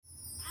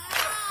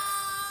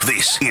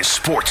This is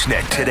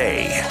Sportsnet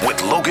Today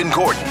with Logan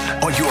Gordon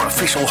on your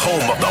official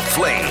home of the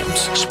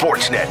Flames.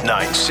 Sportsnet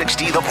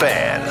 960 The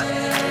Fan.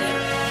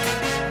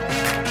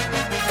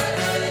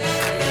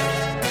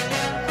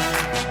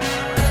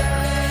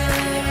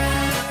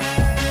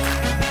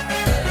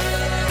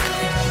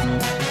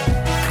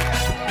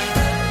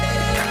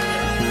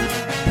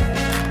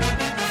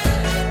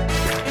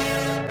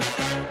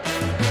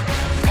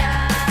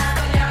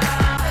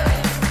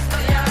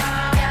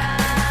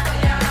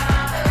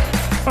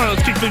 All right,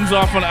 let's kick things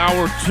off on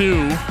hour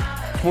two.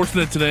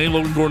 Sportsnet Today,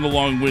 Logan Gordon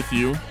along with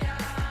you.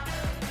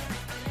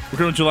 We're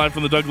coming to you live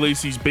from the Doug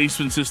Lacey's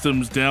Basement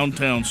Systems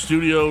downtown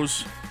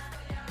studios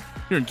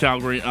here in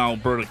Calgary,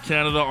 Alberta,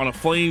 Canada, on a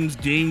Flames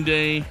game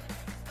day.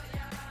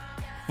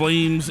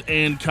 Flames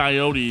and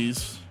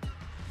Coyotes.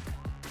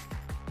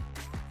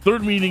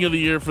 Third meeting of the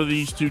year for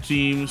these two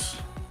teams.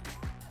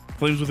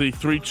 Flames with a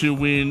 3-2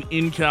 win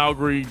in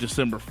Calgary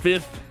December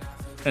 5th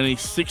and a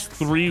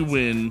 6-3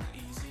 win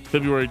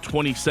February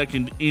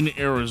 22nd in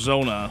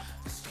Arizona.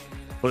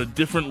 But a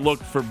different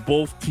look for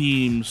both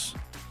teams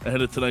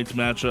ahead of tonight's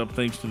matchup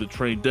thanks to the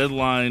trade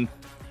deadline.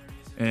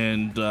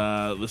 And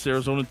this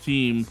Arizona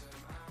team,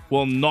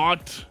 while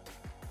not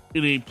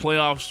in a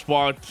playoff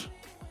spot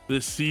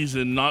this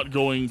season, not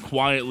going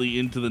quietly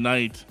into the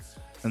night.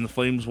 And the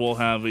Flames will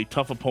have a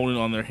tough opponent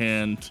on their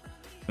hand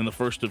in the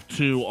first of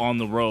two on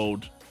the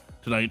road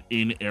tonight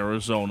in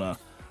Arizona.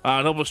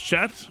 To help us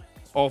chat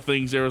all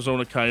things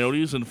Arizona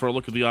Coyotes, and for a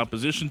look at the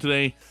opposition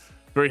today,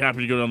 very happy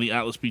to go down the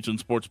Atlas Pizza and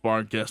Sports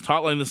Bar guest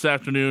hotline this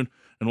afternoon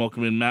and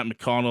welcome in Matt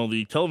McConnell,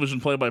 the television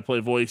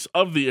play-by-play voice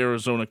of the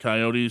Arizona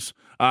Coyotes.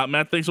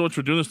 Matt, thanks so much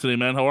for doing this today,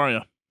 man. How are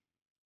you?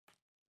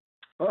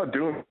 Oh,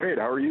 doing great.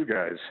 How are you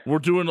guys? We're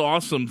doing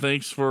awesome.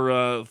 Thanks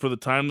for the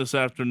time this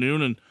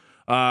afternoon. And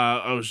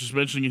I was just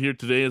mentioning it here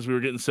today as we were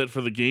getting set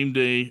for the game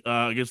day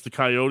against the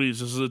Coyotes.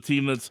 This is a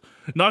team that's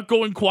not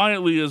going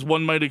quietly as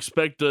one might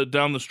expect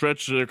down the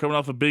stretch. They're coming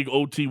off a big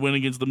OT win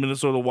against the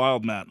Minnesota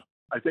Wild, Matt.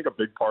 I think a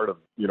big part of,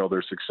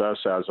 their success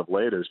as of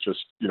late is just,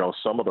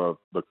 some of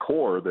the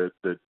core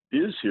that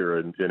is here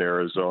in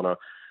Arizona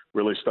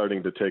really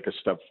starting to take a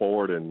step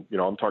forward. And,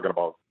 I'm talking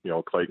about,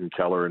 Clayton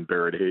Keller and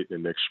Barrett Hayton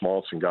and Nick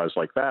Schmaltz and guys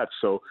like that.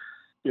 So,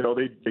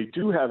 they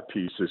do have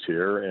pieces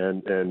here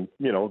and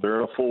they're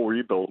in a full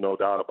rebuild, no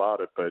doubt about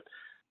it. But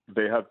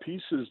they have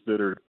pieces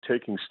that are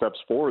taking steps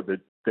forward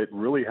that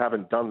really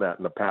haven't done that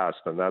in the past.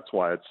 And that's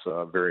why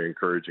it's very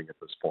encouraging at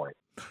this point.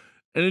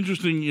 And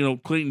interesting,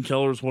 Clayton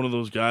Keller is one of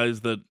those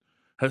guys that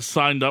has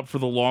signed up for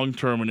the long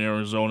term in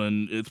Arizona.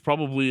 And it's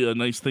probably a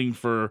nice thing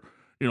for,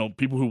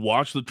 people who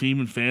watch the team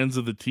and fans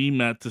of the team,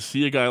 Matt, to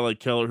see a guy like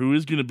Keller who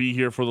is going to be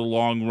here for the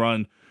long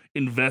run,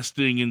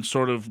 investing and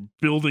sort of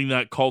building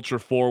that culture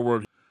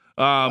forward.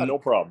 No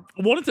problem.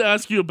 I wanted to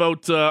ask you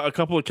about a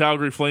couple of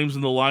Calgary Flames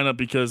in the lineup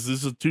because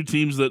this is two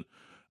teams that,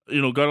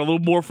 got a little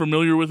more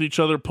familiar with each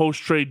other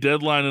post-trade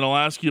deadline, and I'll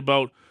ask you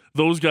about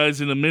those guys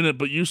in a minute.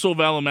 But Juuso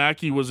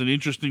Valimaki was an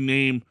interesting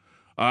name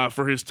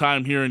for his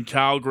time here in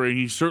Calgary.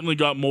 He certainly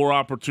got more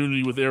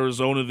opportunity with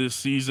Arizona this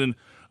season,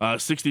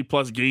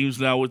 60-plus games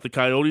now with the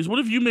Coyotes. What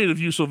have you made of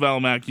Juuso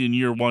Valimaki in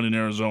year one in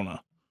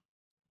Arizona?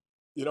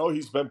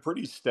 He's been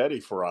pretty steady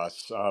for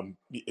us.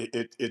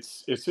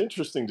 It's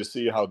interesting to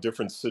see how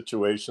different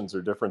situations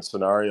or different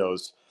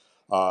scenarios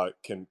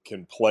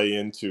can play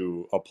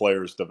into a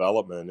player's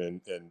development.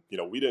 And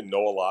we didn't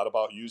know a lot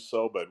about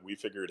Juuso, but we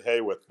figured,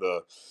 hey, with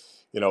the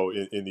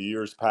in the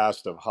years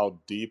past of how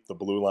deep the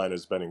blue line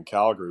has been in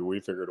Calgary, we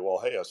figured, well,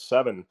 hey, a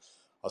seven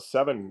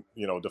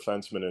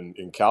defenseman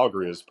in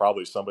Calgary is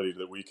probably somebody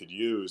that we could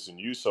use, and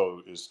Juuso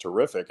is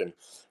terrific. And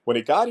when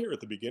he got here at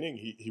the beginning,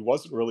 he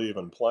wasn't really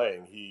even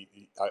playing.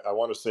 I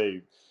want to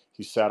say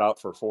he sat out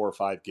for 4 or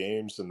 5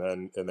 games, and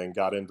then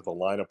got into the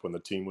lineup when the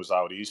team was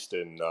out east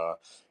in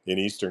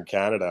Eastern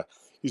Canada.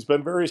 He's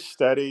been very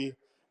steady,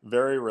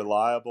 very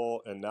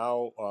reliable, and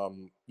now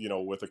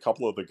with a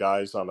couple of the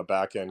guys on the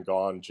back end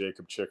gone,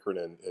 Jacob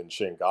Chikrin and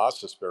Shane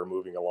Gostisbehere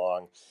moving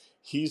along,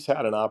 he's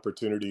had an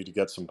opportunity to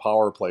get some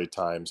power play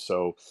time.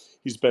 So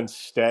he's been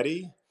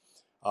steady.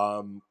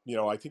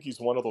 I think he's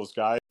one of those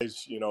guys,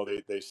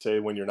 they say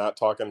when you're not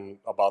talking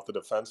about the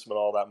defenseman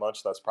all that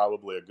much, that's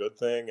probably a good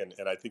thing.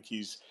 And I think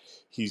he's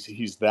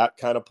that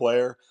kind of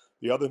player.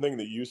 The other thing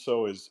that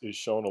Juuso is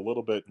shown a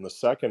little bit in the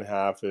second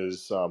half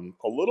is a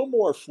little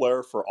more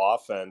flair for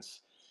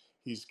offense.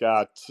 He's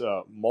got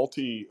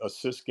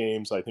multi-assist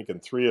games, I think, in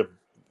three of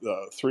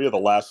the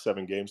last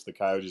 7 games the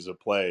Coyotes have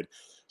played.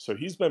 So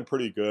he's been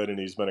pretty good, and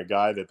he's been a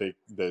guy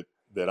that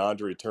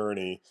Andre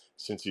Tourney,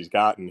 since he's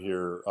gotten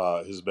here,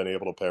 has been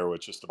able to pair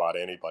with just about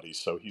anybody.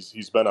 So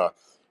he's been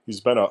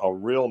a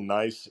real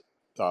nice,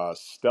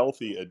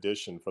 stealthy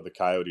addition for the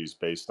Coyotes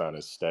based on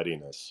his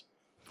steadiness.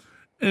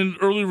 And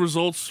early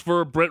results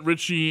for Brett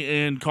Ritchie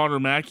and Connor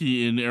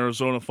Mackey in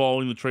Arizona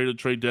following the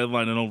trade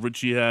deadline. I know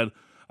Ritchie had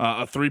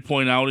a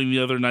 3-point outing the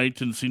other night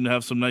and seemed to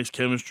have some nice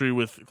chemistry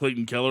with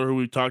Clayton Keller, who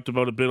we talked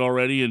about a bit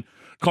already. And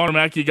Connor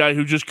Mackey, a guy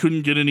who just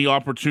couldn't get any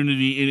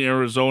opportunity in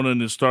Arizona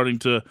and is starting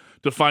to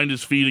find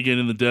his feet again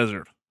in the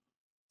desert.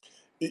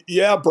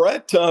 Yeah,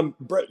 Brett,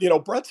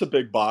 Brett's a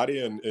big body,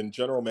 and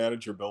general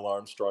manager Bill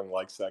Armstrong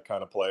likes that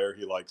kind of player.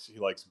 He likes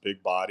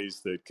big bodies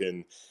that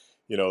can,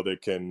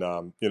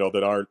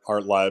 that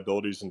aren't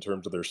liabilities in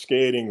terms of their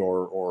skating,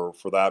 or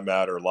for that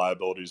matter,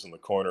 liabilities in the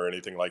corner or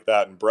anything like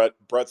that. And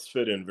Brett's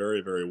fit in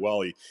very, very well.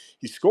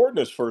 He scored in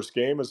his first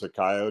game as a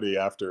Coyote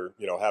after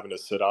having to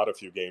sit out a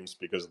few games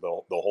because of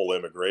the whole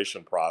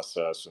immigration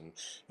process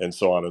and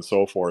so on and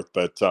so forth.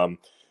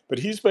 But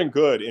he's been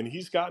good, and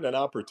he's gotten an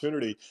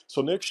opportunity.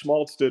 So Nick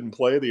Schmaltz didn't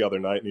play the other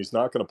night, and he's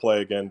not going to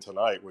play again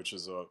tonight, which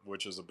is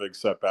a big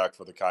setback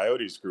for the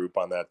Coyotes group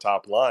on that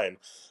top line.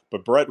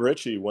 But Brett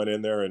Ritchie went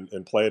in there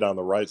and played on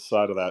the right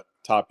side of that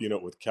top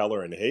unit with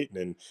Keller and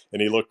Hayton,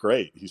 and he looked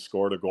great. He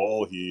scored a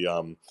goal. He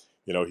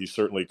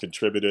certainly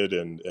contributed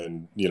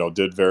and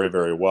did very,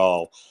 very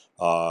well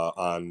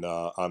on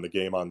the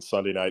game on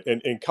Sunday night.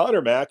 And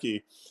Connor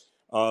Mackey.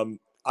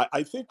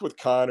 I think with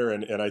Connor,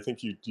 and I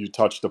think you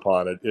touched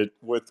upon it.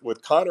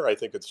 With Connor, I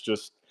think it's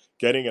just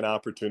getting an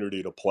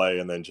opportunity to play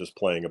and then just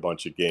playing a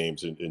bunch of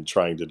games and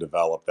trying to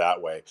develop that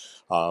way.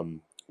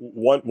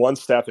 One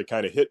stat that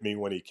kind of hit me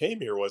when he came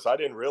here was I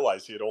didn't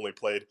realize he had only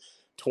played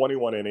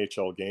 21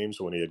 NHL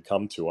games when he had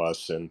come to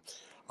us, and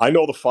I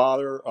know the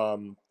father.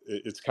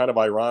 It's kind of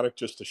ironic,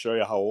 just to show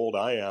you how old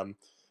I am.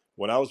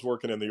 When I was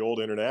working in the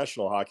old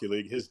International Hockey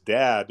League, his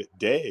dad,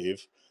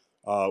 Dave,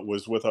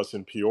 was with us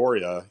in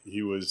Peoria.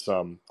 He was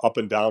up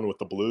and down with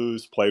the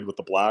Blues, played with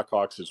the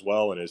Blackhawks as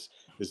well, and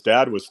his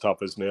dad was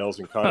tough as nails.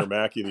 And Connor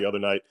Mackey the other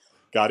night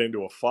got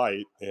into a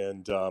fight,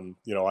 and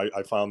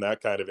I found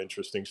that kind of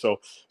interesting. So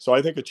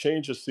I think a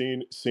change of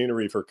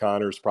scenery for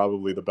Connor is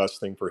probably the best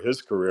thing for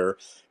his career,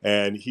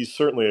 and he's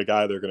certainly a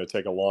guy they're going to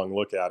take a long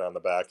look at on the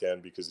back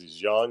end because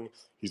he's young,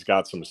 he's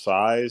got some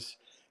size,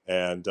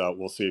 and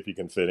we'll see if he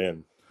can fit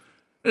in.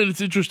 And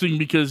it's interesting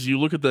because you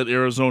look at that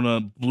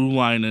Arizona blue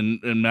line,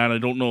 and Matt, I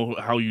don't know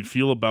how you'd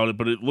feel about it,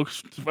 but it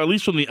looks, at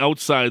least from the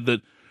outside, that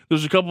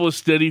there's a couple of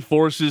steady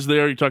forces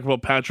there. You talk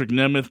about Patrick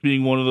Nemeth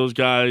being one of those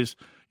guys,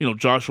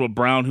 Joshua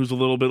Brown, who's a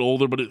little bit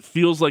older, but it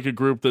feels like a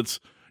group that's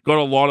got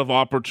a lot of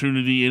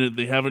opportunity in it.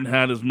 They haven't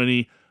had as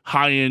many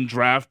high-end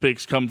draft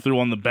picks come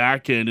through on the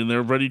back end, and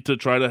they're ready to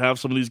try to have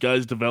some of these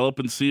guys develop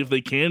and see if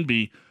they can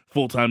be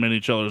full-time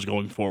NHLers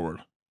going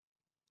forward.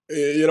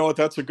 You know what?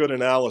 That's a good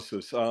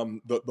analysis.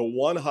 The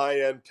one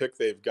high end pick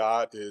they've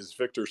got is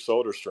Victor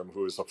Soderstrom,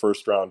 who is a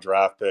first round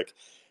draft pick,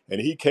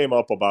 and he came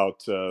up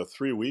about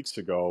 3 weeks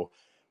ago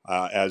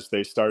as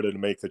they started to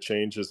make the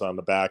changes on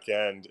the back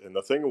end. And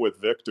the thing with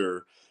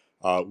Victor,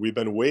 we've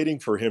been waiting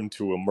for him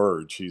to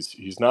emerge.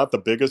 He's not the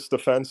biggest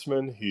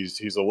defenseman.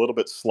 He's a little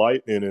bit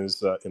slight in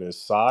his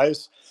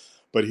size,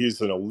 but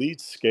he's an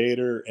elite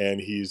skater and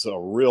he's a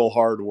real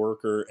hard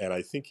worker. And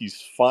I think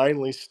he's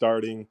finally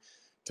starting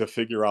to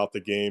figure out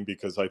the game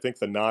because I think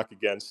the knock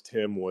against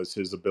him was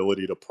his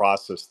ability to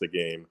process the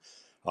game.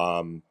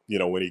 When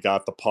he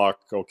got the puck,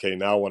 okay,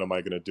 now what am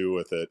I going to do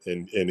with it?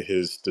 And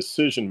his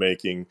decision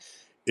making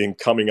in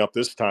coming up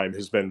this time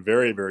has been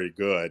very, very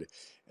good.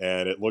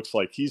 And it looks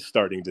like he's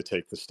starting to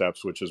take the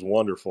steps, which is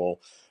wonderful.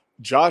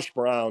 Josh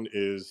Brown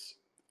is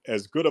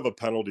as good of a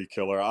penalty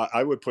killer.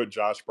 I would put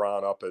Josh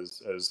Brown up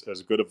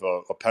as good of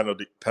a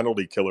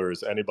penalty killer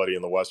as anybody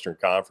in the Western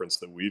Conference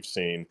that we've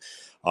seen.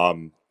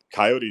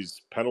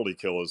 Coyotes penalty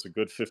kill is a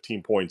good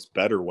 15 points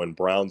better when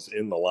Brown's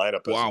in the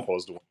lineup as Wow.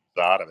 opposed to when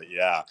he's out of it.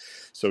 Yeah.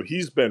 So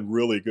he's been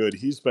really good.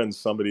 He's been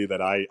somebody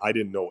that I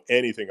didn't know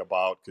anything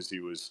about because he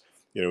was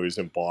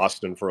in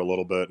Boston for a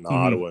little bit and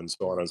Ottawa and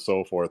so on and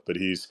so forth. But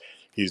he's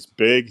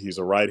big. He's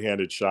a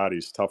right-handed shot.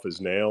 He's tough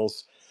as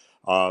nails.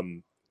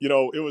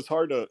 It was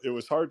hard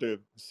to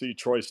see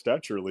Troy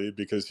Stetcher leave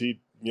because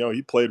he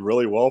played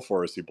really well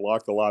for us. He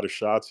blocked a lot of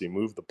shots. He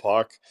moved the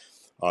puck.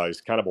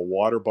 He's kind of a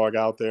water bug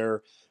out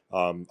there.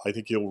 I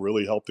think he'll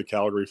really help the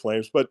Calgary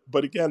Flames. But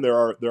again, there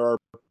are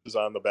pieces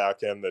on the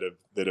back end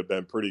that have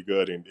been pretty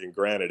good. And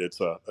granted,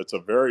 it's a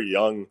very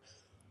young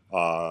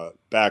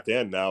back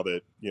end now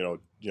that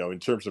in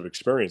terms of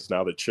experience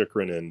now that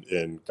Chikrin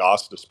and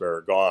Gostisbehere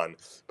are gone.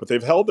 But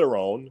they've held their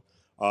own.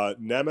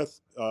 Nemeth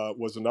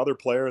was another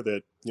player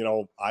that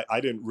I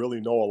didn't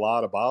really know a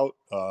lot about.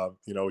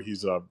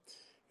 He's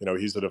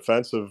a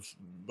defensive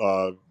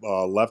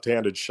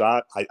left-handed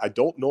shot. I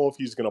don't know if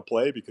he's going to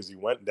play because he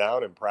went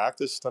down in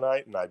practice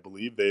tonight, and I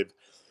believe they've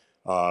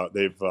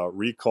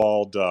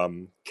recalled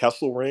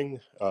Kesselring,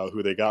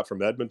 who they got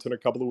from Edmonton a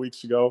couple of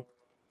weeks ago.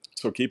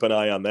 So keep an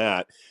eye on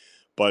that.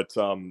 But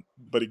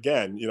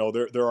again,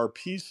 there are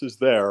pieces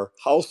there,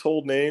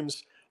 household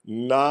names,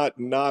 not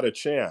a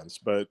chance,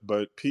 but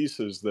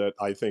pieces that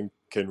I think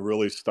can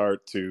really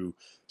start to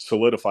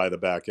solidify the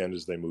back end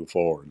as they move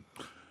forward.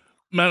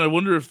 Matt, I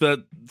wonder if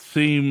that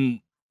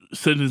same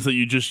sentence that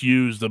you just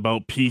used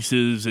about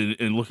pieces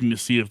and looking to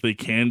see if they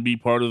can be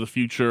part of the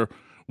future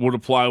would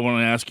apply when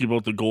I ask you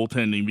about the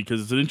goaltending,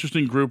 because it's an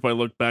interesting group. I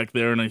look back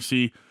there and I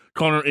see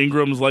Connor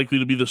Ingram's likely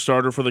to be the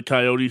starter for the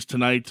Coyotes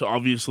tonight.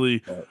 Obviously,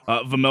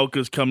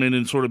 Vejmelka's come in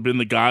and sort of been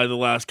the guy the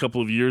last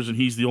couple of years, and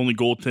he's the only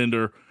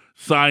goaltender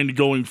signed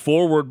going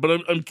forward.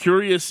 But I'm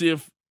curious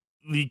if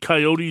the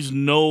Coyotes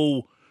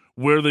know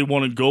where they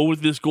want to go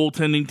with this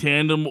goaltending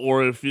tandem,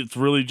 or if it's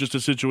really just a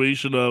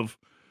situation of,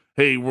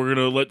 hey, we're going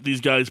to let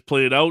these guys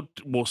play it out.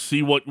 We'll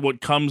see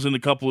what comes in a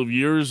couple of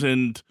years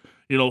and,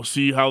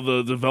 see how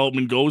the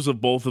development goes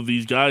of both of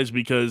these guys,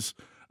 because,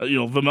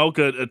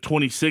 Vejmelka at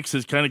 26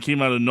 has kind of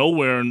came out of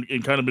nowhere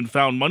and kind of been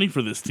found money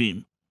for this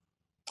team.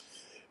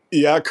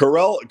 Yeah,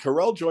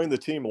 Carell joined the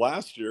team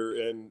last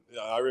year, and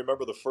I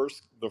remember the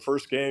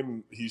first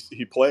game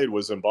he played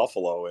was in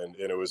Buffalo, and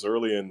it was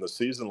early in the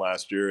season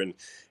last year, and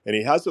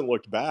he hasn't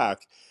looked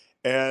back.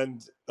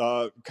 And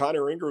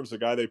Connor Ingram's a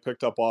guy they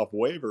picked up off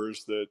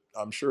waivers that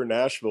I'm sure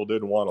Nashville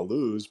didn't want to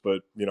lose,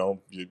 but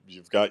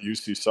you've got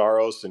UC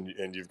Saros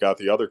and you've got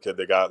the other kid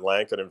they got,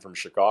 Lankinen from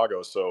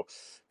Chicago, so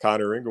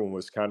Connor Ingram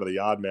was kind of the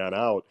odd man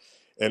out.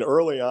 And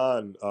early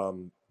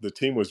on, the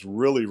team was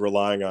really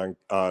relying on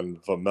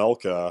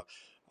Vejmelka.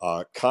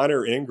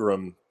 Connor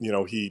Ingram,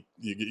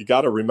 you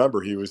got to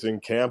remember he was in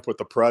camp with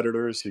the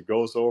Predators. He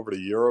goes over to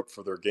Europe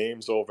for their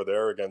games over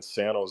there against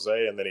San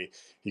Jose, and then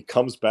he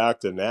comes back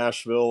to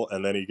Nashville,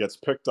 and then he gets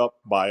picked up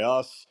by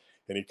us,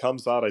 and he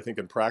comes out, I think,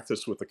 in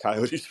practice with the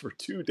Coyotes for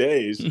 2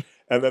 days,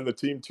 and then the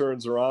team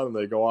turns around and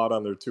they go out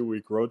on their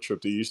 2-week road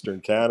trip to Eastern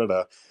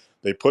Canada.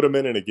 They put him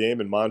in a game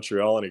in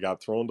Montreal, and he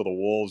got thrown to the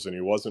Wolves, and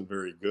he wasn't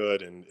very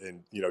good. And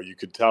you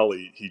could tell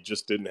he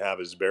just didn't have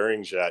his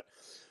bearings yet.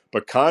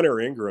 But Connor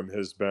Ingram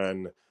has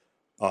been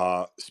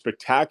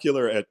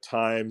spectacular at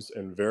times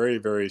and very,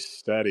 very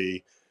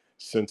steady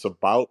since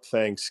about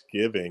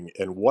Thanksgiving.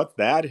 And what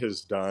that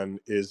has done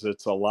is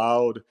it's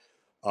allowed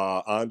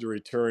Andre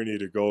Tourigny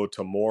to go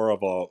to more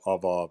of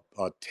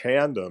a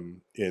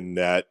tandem in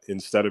net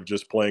instead of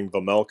just playing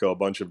Vejmelka a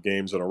bunch of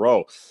games in a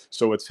row.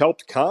 So it's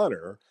helped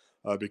Connor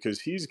because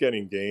he's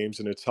getting games,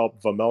 and it's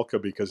helped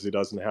Vejmelka because he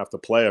doesn't have to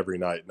play every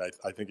night. And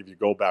I think if you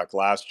go back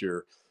last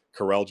year,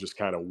 Carell just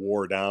kind of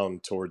wore down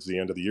towards the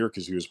end of the year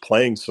because he was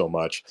playing so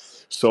much.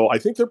 So I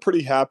think they're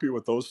pretty happy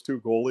with those two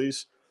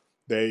goalies.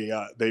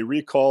 They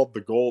recalled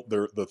their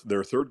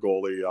third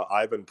goalie,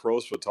 Ivan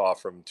Prosvetov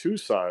from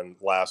Tucson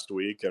last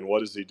week, and what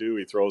does he do?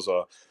 He throws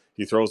a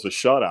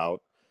shutout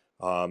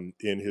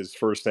in his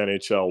first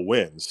NHL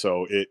win.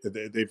 So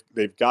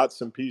they've got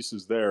some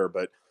pieces there,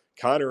 but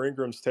Connor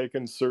Ingram's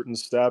taken certain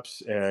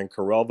steps, and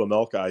Karel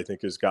Vejmelka, I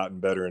think, has gotten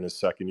better in his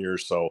second year.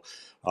 So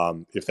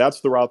if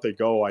that's the route they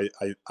go,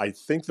 I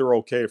think they're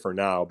okay for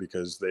now,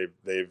 because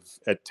they've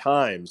at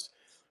times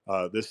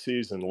this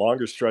season,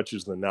 longer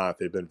stretches than not,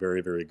 they've been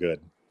very, very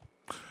good.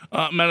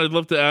 Matt, I'd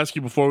love to ask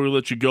you before we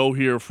let you go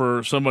here,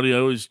 for somebody, I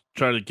always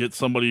try to get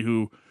somebody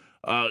who,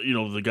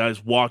 the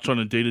guys watch on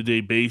a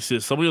day-to-day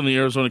basis, somebody on the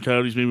Arizona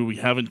Coyotes maybe we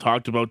haven't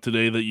talked about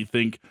today that you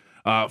think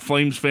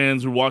Flames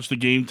fans who watch the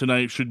game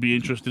tonight should be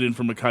interested in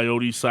from a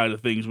Coyotes side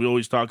of things. We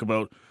always talk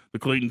about the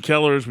Clayton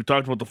Kellers. We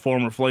talked about the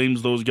former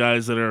Flames, those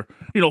guys that are,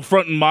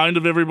 front in mind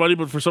of everybody.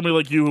 But for somebody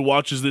like you who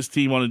watches this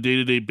team on a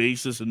day-to-day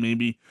basis and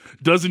maybe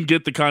doesn't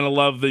get the kind of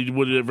love they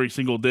would every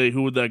single day,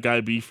 who would that guy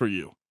be for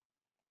you?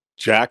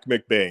 Jack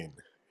McBain.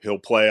 He'll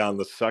play on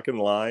the second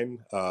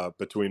line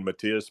between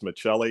Matias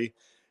Michelli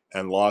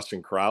and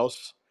Lawson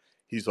Krause.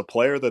 He's a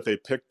player that they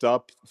picked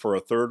up for a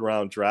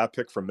third-round draft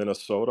pick from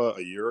Minnesota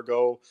a year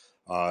ago.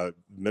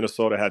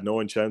 Minnesota had no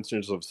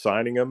intentions of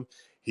signing him.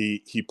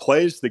 He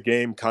plays the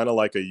game kind of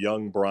like a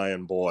young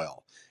Brian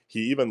Boyle.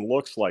 He even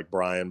looks like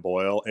Brian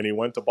Boyle, and he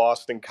went to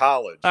Boston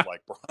College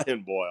like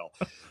Brian Boyle.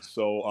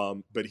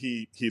 So, but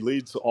he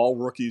leads all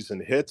rookies in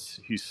hits.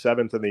 He's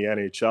 7th in the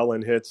NHL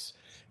in hits,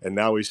 and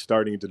now he's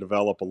starting to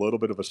develop a little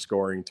bit of a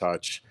scoring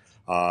touch.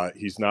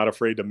 He's not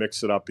afraid to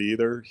mix it up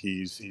either.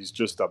 He's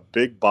just a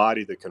big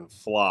body that can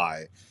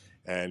fly,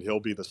 and he'll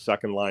be the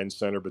second line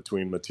center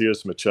between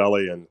Matias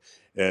Michelli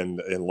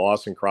and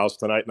Lawson Krause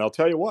tonight. And I'll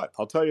tell you what,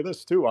 I'll tell you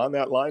this too, on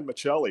that line,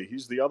 Michelli,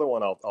 he's the other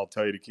one I'll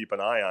tell you to keep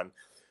an eye on,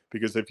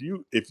 because if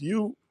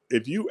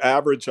you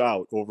average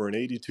out over an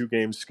 82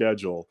 game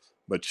schedule,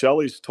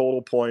 Michelli's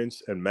total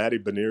points and Matty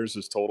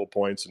Beniers' total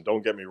points, and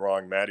don't get me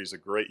wrong, Matty's a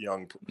great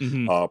young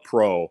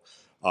pro.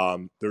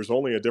 There's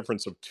only a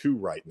difference of 2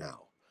 right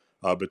now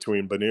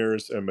between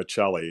Beniers and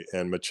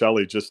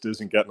Michelli just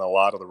isn't getting a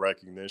lot of the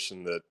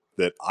recognition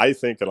that I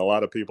think and a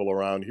lot of people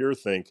around here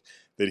think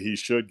that he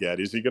should get.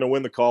 Is he going to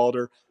win the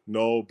Calder?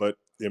 No, but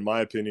in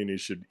my opinion, he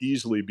should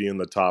easily be in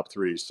the top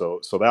 3. So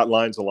that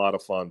line's a lot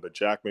of fun. But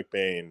Jack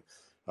McBain,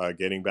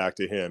 getting back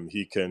to him,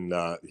 he can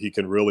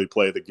really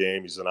play the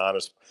game. He's an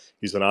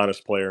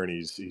honest player, and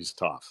he's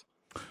tough.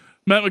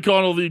 Matt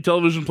McConnell, the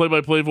television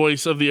play-by-play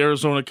voice of the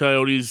Arizona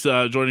Coyotes,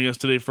 joining us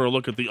today for a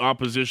look at the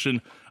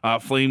opposition,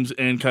 Flames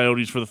and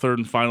Coyotes, for the third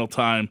and final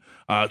time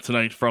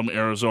tonight from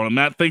Arizona.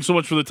 Matt, thanks so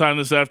much for the time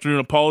this afternoon.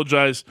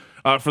 Apologize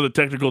for the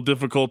technical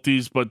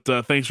difficulties, but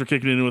thanks for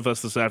kicking in with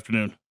us this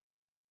afternoon.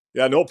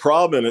 Yeah, no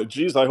problem. And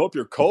geez, I hope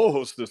your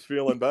co-host is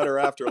feeling better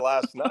after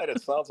last night.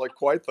 It sounds like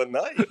quite the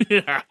night.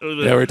 Yeah,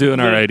 we're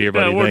doing all right here,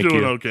 buddy. Yeah, we're Thank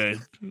doing you. Okay.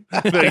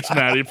 Thanks,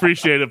 Matty.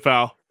 Appreciate it,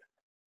 pal.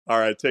 All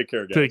right, take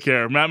care, guys. Take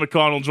care. Matt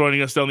McConnell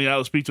joining us down the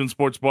Atlas Pizza and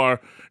Sports Bar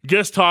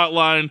guest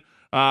hotline.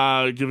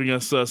 giving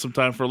us some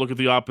time for a look at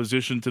the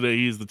opposition today.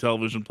 He is the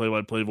television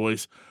play-by-play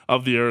voice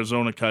of the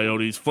Arizona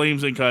Coyotes.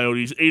 Flames and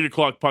Coyotes, 8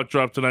 o'clock puck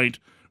drop tonight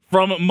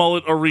from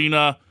Mullet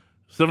Arena.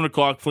 7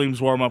 o'clock,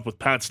 Flames warm up with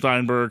Pat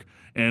Steinberg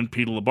and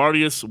Peter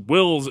Labardius.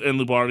 Wills and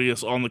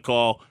Labardius on the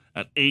call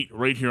at 8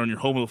 right here on your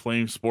home of the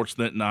Flames,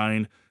 Sportsnet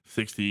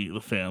 960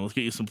 The Fan. Let's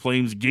get you some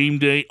Flames game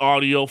day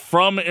audio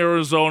from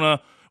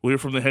Arizona. We'll hear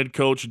from the head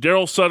coach,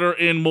 Daryl Sutter,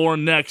 and more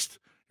next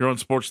here on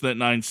Sportsnet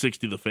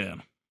 960 The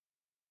Fan.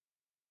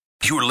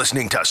 You're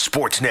listening to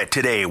Sportsnet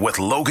Today with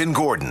Logan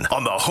Gordon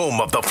on the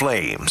home of the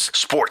Flames,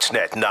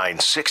 Sportsnet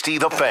 960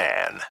 The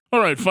Fan.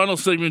 All right, final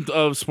segment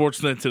of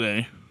Sportsnet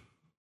Today.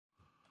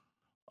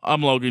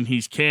 I'm Logan,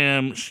 he's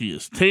Cam, she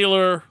is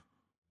Taylor.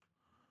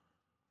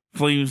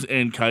 Flames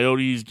and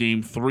Coyotes,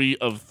 game 3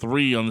 of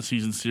 3 on the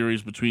season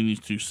series between these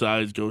two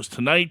sides goes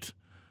tonight.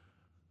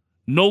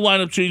 No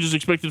lineup changes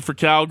expected for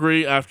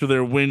Calgary after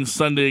their win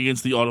Sunday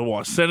against the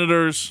Ottawa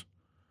Senators.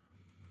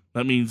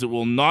 That means it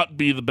will not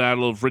be the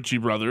battle of Ritchie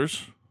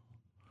brothers.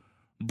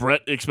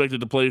 Brett expected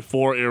to play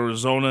for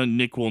Arizona.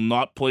 Nick will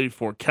not play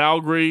for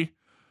Calgary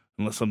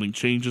unless something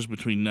changes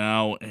between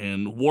now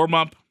and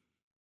warm-up.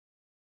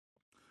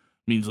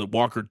 Means that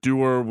Walker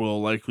Duehr will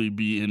likely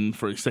be in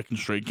for a second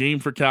straight game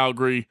for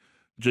Calgary.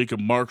 Jacob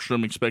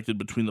Markstrom expected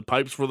between the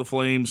pipes for the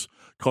Flames.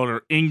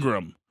 Connor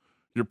Ingram,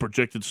 your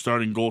projected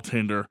starting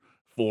goaltender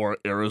for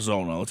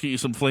Arizona. Let's get you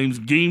some Flames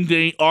game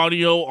day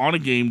audio on a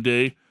game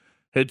day.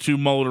 Head to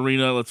Mullet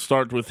Arena. Let's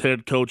start with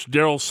head coach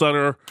Daryl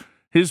Sutter.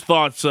 His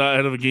thoughts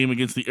ahead of a game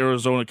against the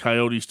Arizona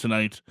Coyotes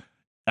tonight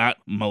at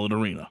Mullet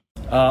Arena.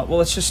 Well,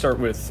 let's just start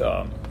with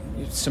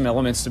some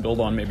elements to build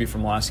on maybe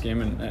from last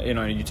game.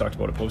 And, you talked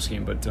about a post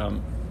game, but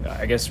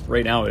I guess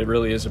right now it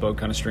really is about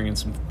kind of stringing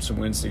some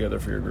wins together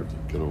for your group.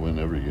 Got to win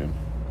every game.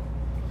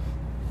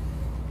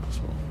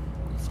 So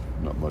it's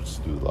not much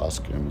to do with the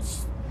last game.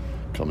 It's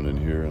coming in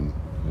here and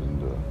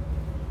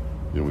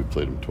we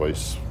played them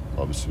twice,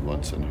 obviously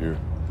once in here.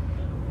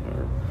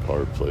 Our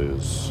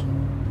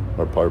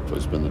power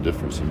play's been the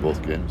difference in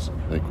both games.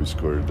 I think we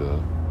scored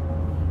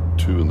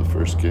 2 in the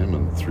first game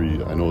and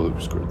 3. I know that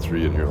we scored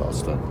 3 in here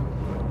last time.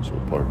 So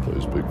power play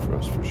is big for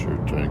us for sure.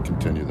 Trying to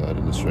continue that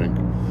in this rink,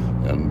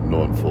 and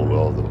knowing full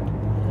well that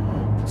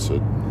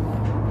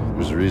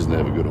there's a reason they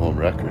have a good home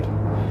record.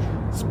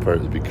 It's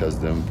partly because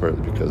of them,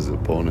 partly because of the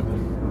opponent.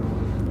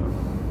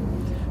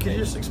 Can you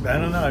just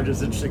expand on that? I'm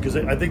just interested because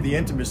I think the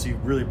intimacy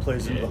really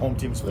plays into the home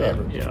team's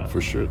favor. Yeah, for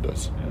sure it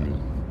does. Yeah. I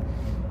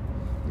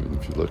mean,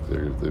 if you look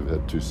there, they've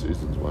had 2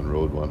 seasons, 1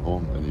 road, 1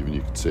 home, and even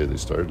you could say they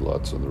started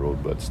lots on the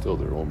road, but still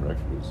their home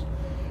record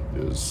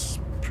is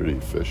pretty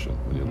efficient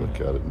when you look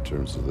at it in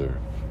terms of the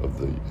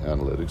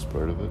analytics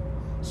part of it.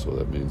 So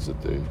that means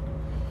that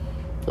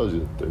tells you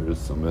that there is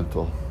some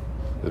mental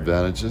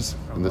advantages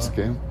in this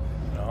game.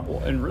 Well,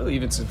 and really,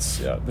 even since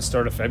the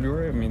start of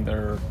February, I mean,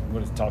 they're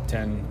top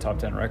 10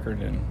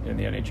 record in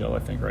the NHL, I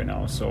think, right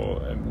now. So,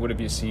 what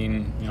have you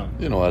seen?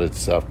 You know what?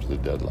 It's after the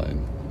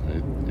deadline.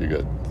 Right? You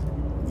got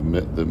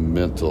the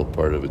mental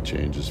part of it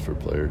changes for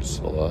players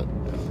a lot.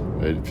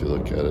 Right? If you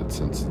look at it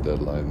since the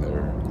deadline,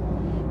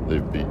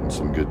 they've beaten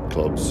some good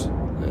clubs,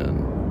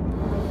 and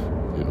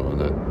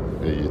that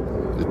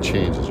it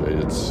changes. Right?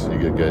 You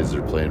get guys that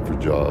are playing for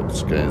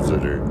jobs, guys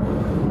that are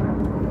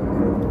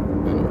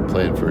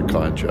playing for a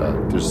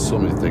contract. There's so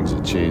many things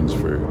that change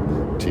for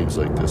teams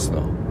like this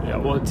now. Yeah,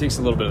 well, it takes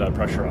a little bit of that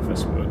pressure off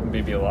us.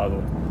 Maybe allow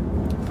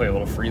them to play a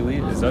little freely.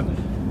 Is that?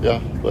 Yeah,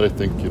 but I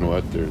think they're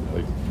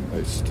like.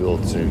 I still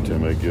at the same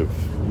time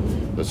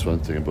that's one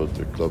thing about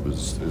their club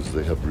is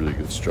they have really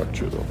good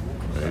structure though,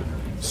 right?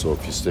 So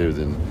if you stay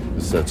within,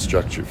 it's that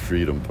structure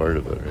freedom part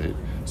of it, right?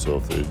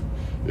 So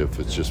if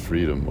it's just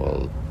freedom,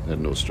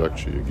 and no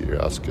structure, you get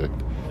your ass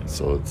kicked.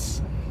 So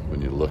it's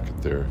when you look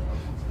at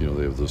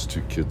they have those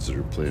 2 kids that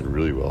are playing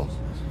really well,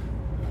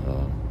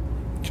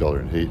 Keller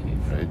and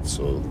Hayton, right?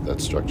 So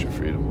that's structure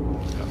freedom.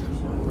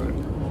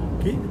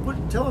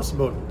 Right. Tell us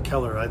about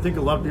Keller. I think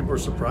a lot of people are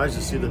surprised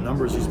to see the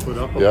numbers he's put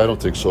up. Yeah, I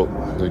don't think so.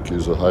 I think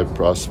he's a high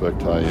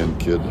prospect, high-end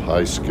kid,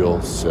 high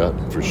skill set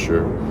for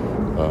sure.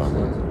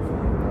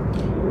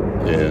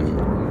 And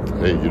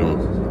hey,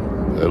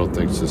 I don't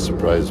think it's a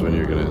surprise when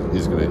he's gonna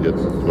hit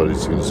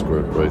he's gonna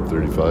score probably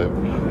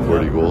 35,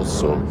 40 goals.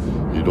 So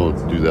you don't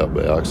do that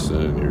by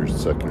accident in your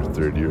second or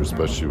third year,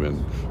 especially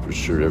when for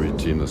sure every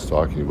team that's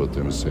talking about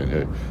them is saying,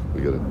 hey,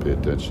 we got to pay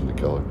attention to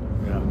Keller.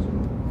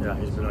 Yeah,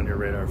 he's been on your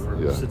radar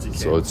since he came.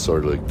 So it's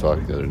sort of like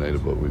talking the other night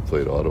about we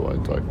played Ottawa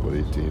and talked about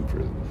 18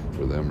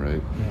 for them, right?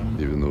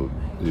 Yeah.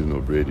 Even though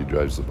Brady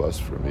drives the bus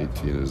for him,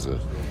 18 is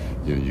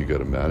you got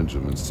to manage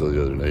him. And still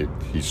the other night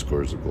he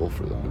scores a goal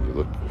for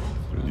them.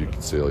 And you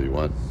can say all you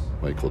want.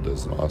 Michael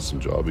does an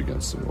awesome job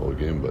against them all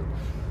game, but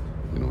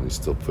he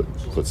still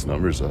puts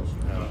numbers up.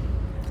 Yeah.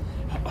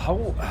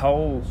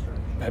 How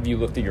have you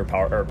looked at your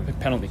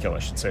penalty kill, I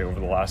should say, over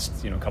the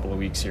last couple of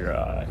weeks here?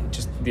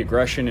 Just the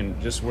aggression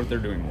and just what they're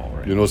doing well,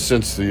 right?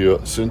 Since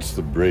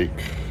the break,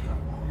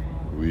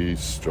 we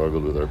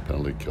struggled with our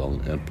penalty kill,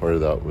 and part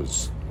of that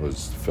was the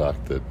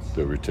fact that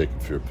we were taking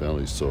fewer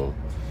penalties. So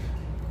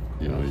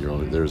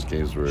there's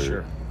games where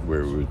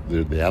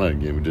the Anaheim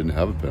game we didn't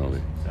have a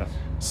penalty. Yeah.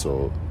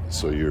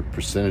 So your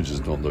percentages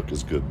don't look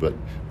as good, but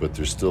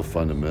there's still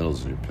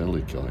fundamentals in your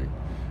penalty killing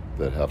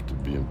that have to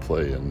be in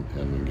play, and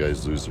when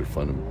guys lose their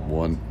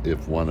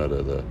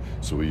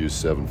so we use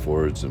 7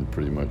 forwards and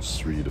pretty much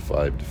 3 to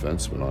 5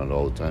 defensemen on it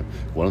all the time.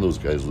 One of those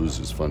guys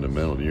loses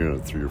fundamental, and you're in a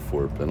 3 or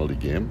 4 penalty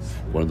game.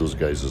 One of those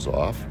guys is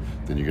off,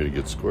 then you're going to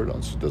get scored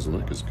on, so it doesn't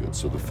look as good.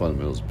 So the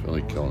fundamentals of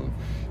penalty killing,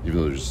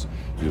 even though there's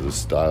the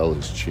style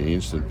has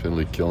changed in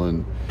penalty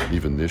killing,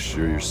 even this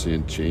year you're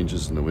seeing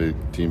changes in the way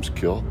teams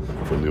kill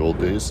from the old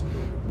days,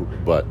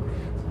 but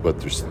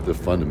there's the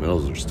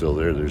fundamentals are still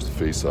there. There's the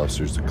face-offs,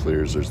 there's the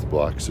clears, there's the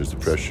blocks, there's the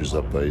pressures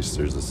up ice,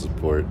 there's the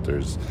support,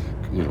 there's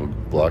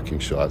blocking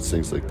shots,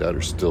 things like that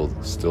are still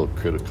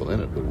critical in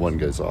it. But one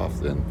guy's off,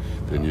 then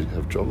you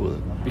have trouble with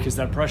it. Because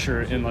that pressure,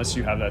 unless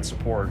you have that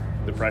support,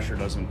 the pressure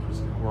doesn't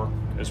work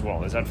as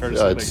well. Is that fair to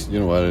say? Yeah, it's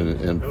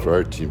and for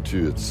our team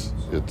too,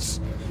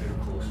 it's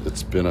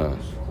been a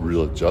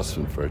real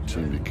adjustment for our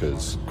team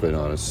because, quite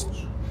honest,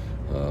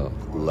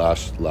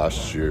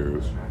 last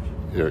year,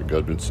 Eric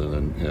Gudbranson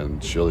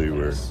and Shelley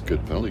were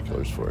good penalty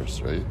killers for us,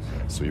 right?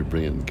 So you're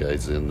bringing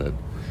guys in that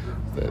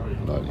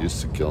not used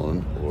to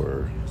killing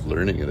or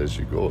learning it as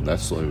you go, and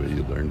that's the only way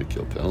you learn to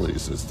kill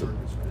penalties is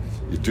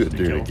you do it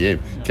during a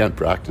game. You can't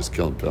practice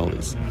killing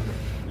penalties.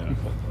 Yeah.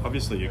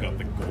 Obviously, you got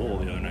the goal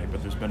the other night,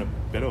 but there's been a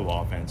bit of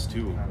offense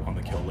too on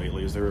the kill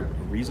lately. Is there a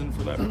reason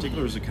for that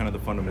particular, or is it kind of the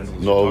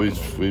fundamentals? No,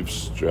 we've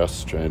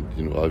stressed trying,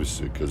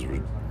 obviously because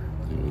we're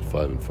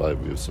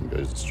 5-5, we have some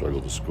guys that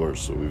struggle to score,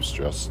 so we've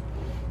stressed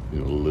a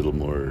little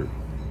more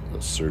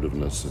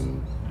assertiveness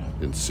in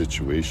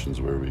situations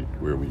where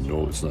we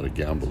know it's not a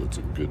gamble, it's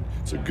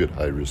a good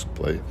high risk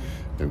play.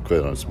 And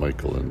quite honest,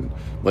 Michael and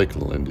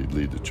Lindy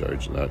lead the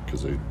charge in that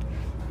because they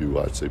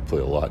play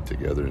a lot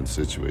together in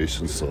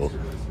situations. So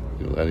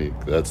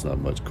that's not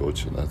much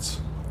coaching.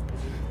 That's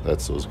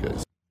those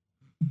guys.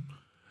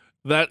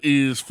 That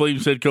is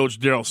Flames head coach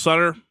Daryl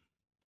Sutter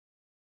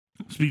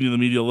speaking to the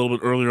media a little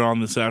bit earlier on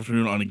this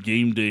afternoon on a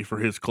game day for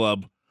his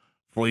club,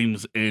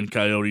 Flames and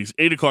Coyotes.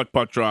 8 o'clock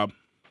puck drop.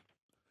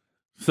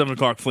 7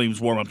 o'clock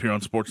Flames warm up here on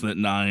Sportsnet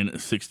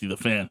 960 The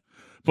Fan.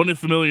 Plenty of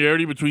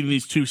familiarity between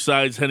these two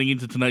sides heading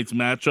into tonight's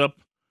matchup.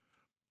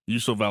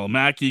 Juuso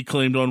Välimäki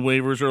claimed on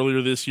waivers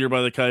earlier this year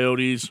by the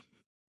Coyotes.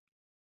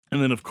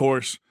 And then, of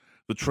course,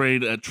 the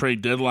trade at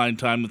trade deadline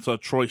time that saw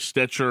Troy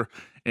Stecher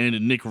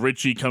and Nick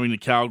Ritchie coming to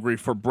Calgary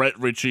for Brett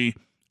Ritchie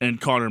and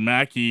Connor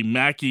Mackey.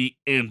 Mackey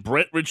and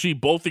Brett Ritchie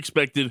both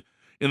expected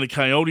in the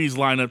Coyotes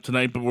lineup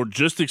tonight, but we're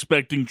just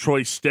expecting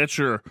Troy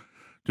Stecher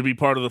to be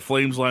part of the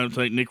Flames lineup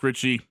tonight. Nick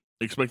Ritchie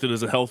expected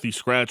as a healthy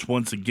scratch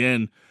once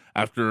again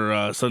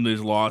after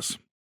Sunday's win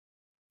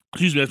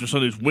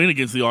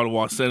against the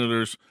Ottawa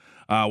Senators,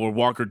 where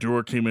Walker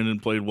Duehr came in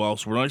and played well.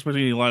 So we're not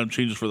expecting any lineup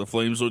changes for the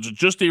Flames. So it's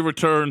just a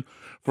return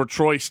for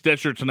Troy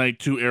Stecher tonight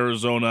to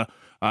Arizona.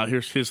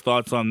 Here's his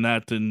thoughts on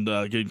that and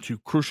getting 2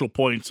 crucial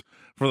points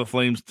for the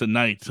Flames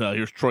tonight.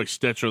 Here's Troy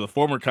Stecher, the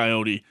former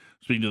Coyote,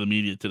 speaking to the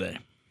media today.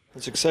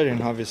 It's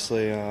exciting,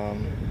 obviously.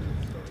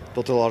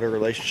 Built a lot of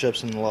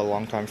relationships and a lot of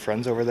longtime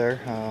friends over there,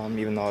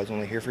 even though I was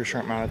only here for a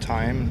short amount of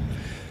time.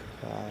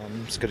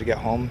 It's good to get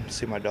home,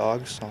 see my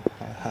dogs. So,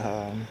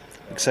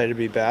 excited to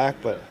be back,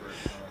 but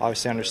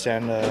obviously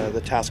understand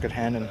the task at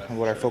hand and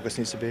what our focus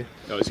needs to be.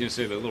 I was going to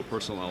say the little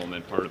personal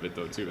element part of it,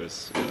 though, too,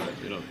 is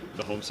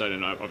the home side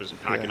and obviously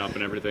packing up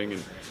and everything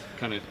and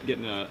kind of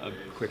getting a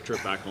quick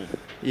trip back home.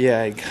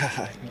 Yeah,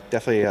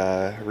 definitely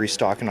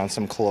restocking on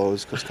some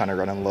clothes because kind of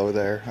running low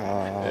there.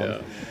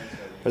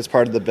 But it's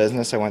part of the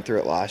business. I went through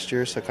it last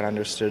year, so I kind of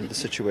understood the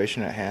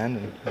situation at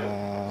hand.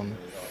 And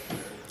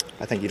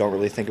I think you don't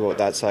really think about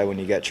that side when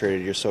you get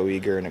traded. You're so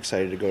eager and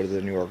excited to go to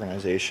the new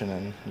organization,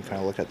 and you kind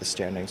of look at the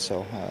standings.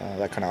 So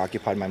that kind of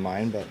occupied my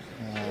mind. But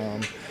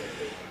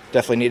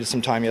definitely needed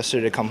some time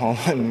yesterday to come home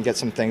and get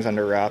some things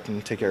under wrap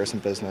and take care of some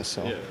business.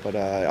 So, yeah. But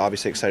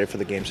obviously excited for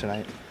the game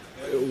tonight.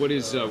 What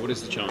is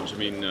the challenge? I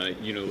mean,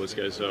 those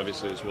guys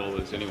obviously as well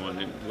as anyone.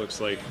 It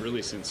looks like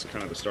really since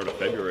kind of the start of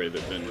February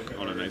they've been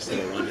on a nice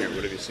little run here.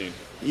 What have you seen?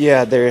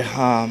 Yeah, they're.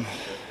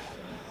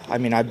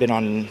 I've been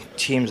on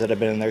teams that have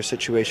been in their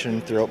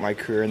situation throughout my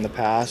career in the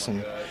past,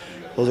 and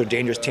those are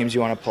dangerous teams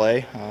you want to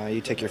play. You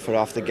take your foot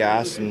off the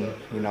gas, and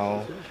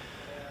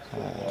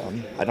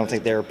I don't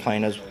think they're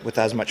playing with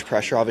as much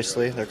pressure.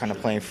 Obviously, they're kind of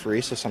playing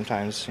free, so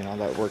sometimes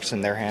that works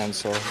in their hands.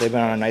 So they've been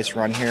on a nice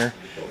run here.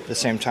 At the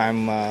same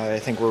time, I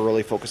think we're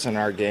really focused on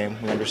our game.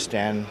 We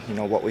understand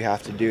what we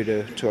have to do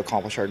to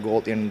accomplish our goal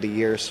at the end of the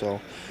year. So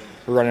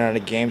we're running out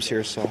of games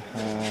here, so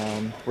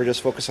we're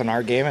just focused on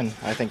our game, and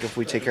I think if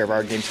we take care of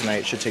our game tonight,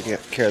 it should take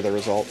care of the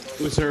result.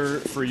 Was there,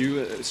 for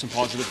you, some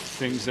positive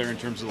things there in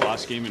terms of the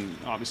last game, and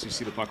obviously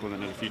see the puck with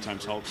it a few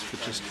times helps,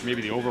 but just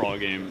maybe the overall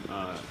game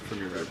from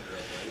your group?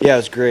 Yeah, it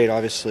was great,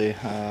 obviously.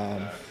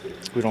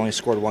 We'd only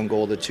scored 1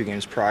 goal the 2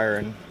 games prior,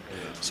 and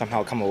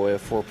somehow come away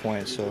with 4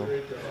 points.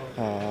 So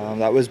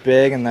that was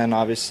big, and then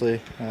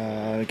obviously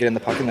getting the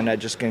puck in the net,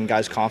 just getting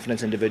guys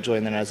confidence individually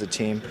and then as a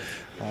team,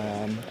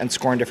 and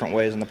scoring different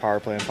ways in the power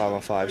play and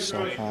 5-on-5.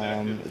 So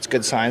it's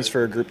good signs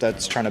for a group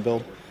that's trying to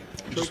build.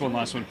 Just one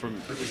last one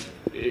from,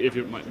 if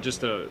you might,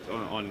 just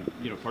on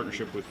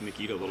partnership with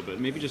Nikita a little bit.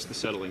 Maybe just the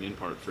settling in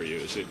part for you.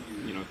 Is it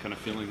kind of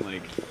feeling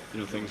like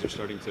things are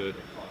starting to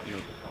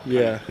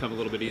come a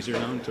little bit easier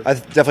now? I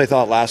definitely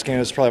thought last game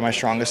was probably my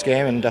strongest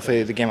game, and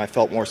definitely the game I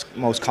felt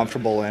most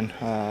comfortable in.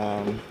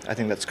 I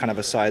think that's kind of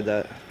a side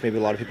that maybe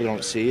a lot of people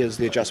don't see, is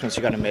the adjustments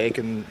you got to make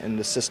in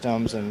the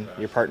systems and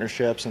your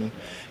partnerships and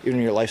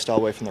even your lifestyle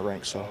away from the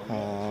rink. So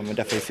I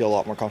definitely feel a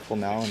lot more comfortable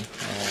now,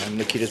 and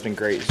Nikita's been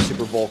great. He's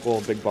super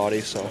vocal, big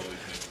body, so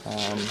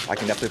I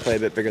can definitely play a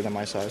bit bigger than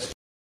my size.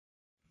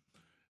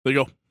 There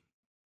you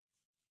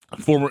go.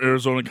 Former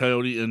Arizona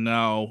Coyote and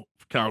now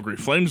Calgary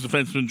Flames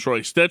defenseman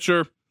Troy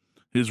Stecher.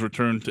 His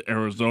return to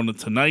Arizona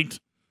tonight.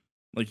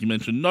 Like you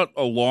mentioned, not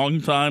a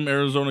long-time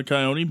Arizona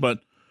Coyote, but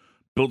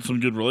built some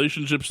good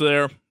relationships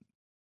there.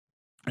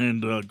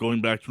 And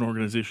going back to an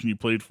organization he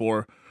played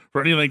for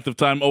any length of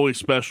time, always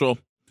special.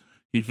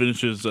 He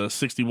finishes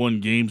 61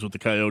 games with the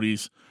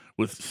Coyotes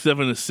with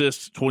 7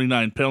 assists,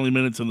 29 penalty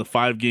minutes. In the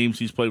 5 games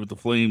he's played with the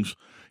Flames,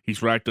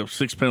 he's racked up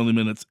 6 penalty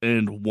minutes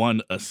and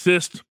 1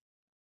 assist.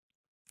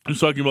 He's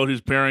talking about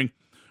his pairing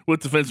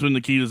with defenseman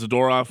Nikita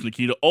Zadorov.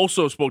 Nikita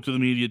also spoke to the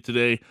media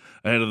today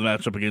ahead of the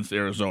matchup against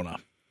Arizona.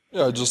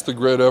 Yeah, just a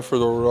great effort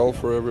overall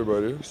for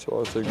everybody.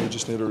 So I think we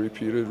just need to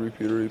repeat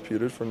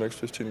it for the next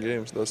 15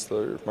 games. That's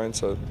the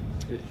mindset.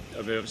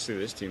 Obviously,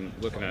 this team,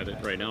 looking at it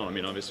right now,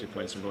 obviously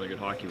playing some really good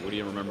hockey. What do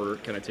you remember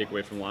kind of take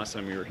away from last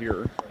time we were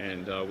here,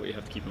 and what you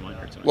have to keep in mind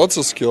here tonight? Lots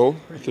of skill.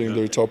 I think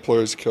their top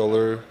players,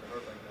 Keller,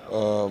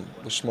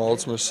 the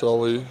Schmaltz,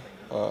 Marcelli.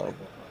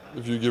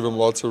 If you give them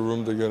lots of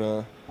room, they're going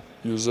to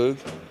use it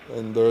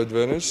and their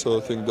advantage. So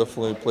I think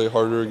definitely play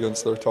harder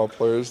against their top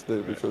players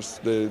because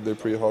they're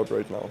pretty hot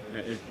right now.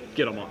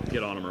 Get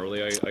on them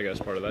early, I guess,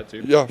 part of that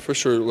too. Yeah, for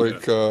sure.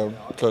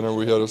 Kind of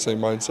we had the same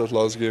mindset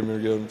last game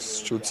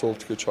against Stützle,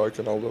 Tkachuk,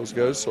 and all those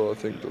guys. So I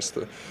think just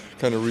to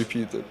kind of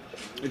repeat it.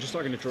 Just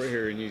talking to Troy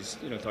here, and he's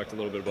talked a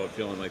little bit about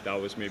feeling like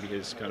that was maybe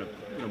his kind of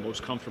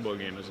most comfortable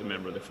game as a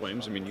member of the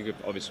Flames. You've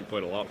obviously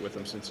played a lot with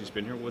him since he's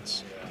been here.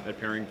 What's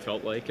that pairing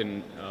felt like,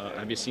 and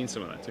have you seen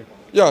some of that too?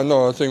 Yeah,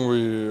 no, I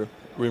think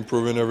we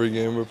improve in every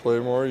game we play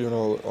more.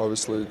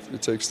 Obviously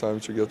it takes time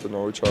to get to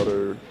know each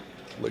other,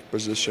 like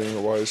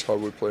positioning-wise, how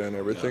we play and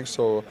everything.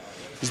 So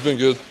he's been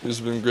good. He's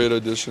been a great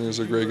addition. He's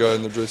a great guy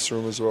in the dressing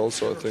room as well.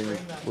 So I think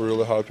we're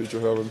really happy to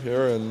have him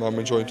here, and I'm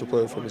enjoying to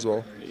play with him as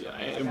well.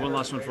 And one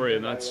last one for you,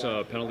 and that's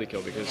penalty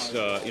kill, because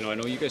I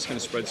know you guys kind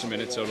of spread some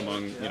minutes out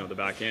among the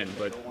back end,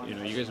 but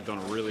you guys have done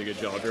a really good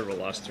job here over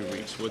the last 2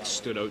 weeks. What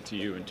stood out to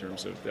you in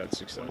terms of that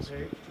success?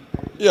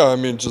 Yeah,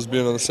 just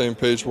being on the same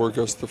page, work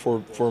as the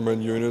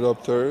four-man unit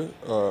up there,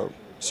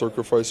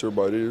 sacrifice your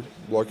body,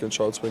 blocking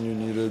shots when you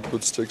need it,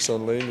 put sticks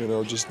on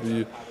lane, just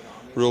be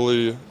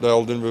really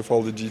dialed in with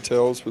all the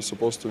details we're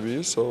supposed to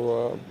be.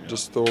 So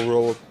just the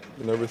overall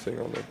and everything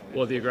on it.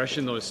 Well, the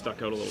aggression, though, has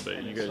stuck out a little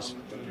bit. You guys,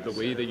 the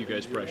way that you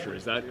guys pressure,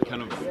 is that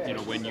kind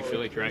of, when you feel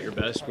like you're at your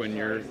best, when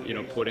you're,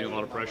 putting a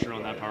lot of pressure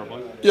on that power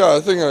play? Yeah,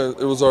 I think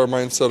it was our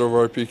mindset of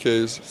our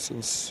PKs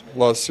since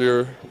last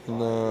year.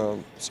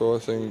 And so I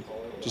think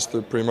just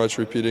pretty much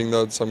repeating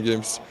that. Some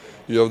games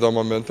you have that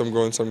momentum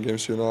going, some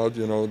games you're not.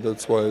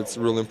 That's why it's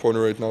really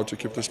important right now to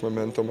keep this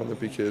momentum on the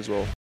PK as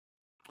well.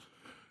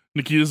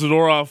 Nikita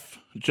Zadorov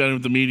chatting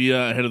with the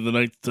media ahead of the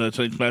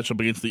tonight's matchup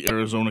against the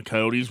Arizona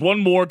Coyotes.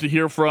 One more to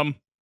hear from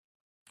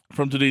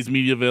today's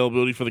media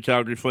availability for the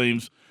Calgary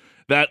Flames.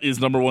 That is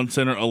number 1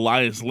 center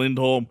Elias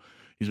Lindholm.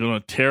 He's been on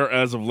a tear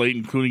as of late,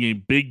 including a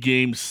big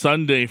game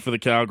Sunday for the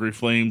Calgary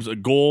Flames, a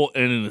goal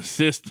and an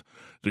assist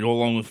to go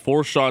along with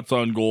 4 shots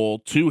on goal,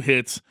 2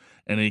 hits,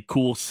 and a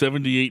cool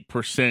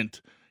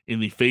 78% in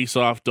the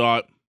face-off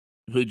dot.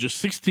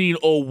 Just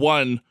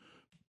 16:01,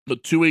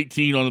 but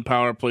 2:18 on the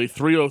power play,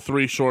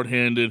 3:03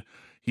 shorthanded.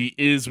 He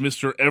is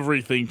Mr.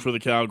 Everything for the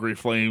Calgary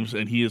Flames,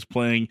 and he is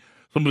playing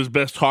some of his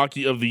best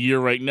hockey of the year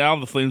right now.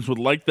 The Flames would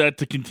like that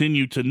to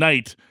continue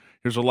tonight.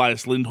 Here's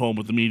Elias Lindholm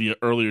with the media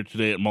earlier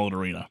today at Mullet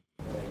Arena.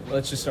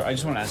 Let's just start. I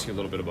just want to ask you a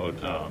little bit about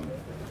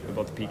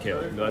the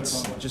PK.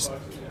 That's just,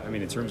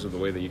 in terms of the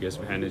way that you guys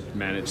have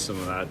managed some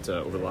of that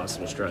over the last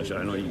little stretch.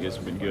 I know you guys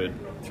have been good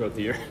throughout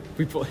the year.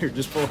 We pull here,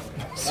 just pull.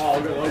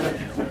 Oh, good.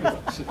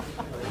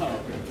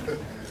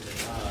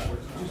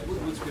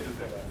 What's good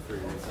for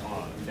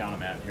down a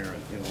mat here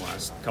in the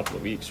last couple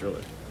of weeks,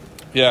 really?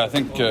 Yeah, I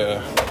think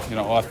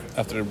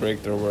after the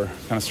break there we're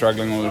kind of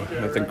struggling.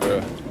 I think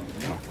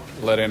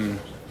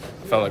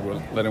felt like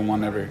we're letting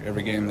one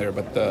every game there,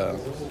 but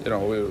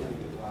we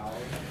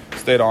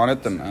stayed on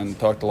it and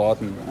talked a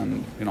lot,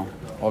 and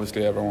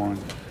obviously everyone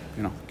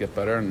get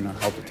better and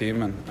help the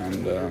team,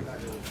 and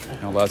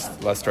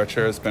last stretch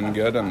here has been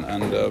good,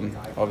 and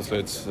obviously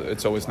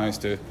it's always nice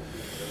to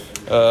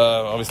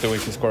obviously we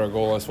can score a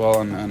goal as well,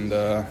 I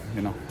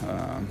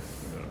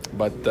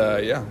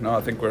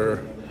think we're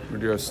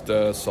we're just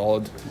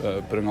solid,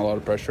 putting a lot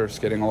of pressure,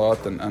 skating a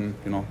lot, and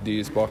D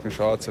is blocking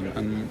shots,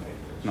 and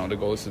the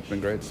goals have been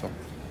great. So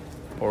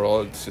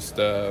overall, it's just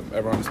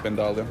everyone's been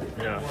dialed in.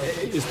 Yeah,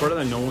 is part of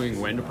that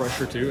knowing when to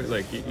pressure too?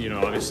 Like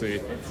obviously,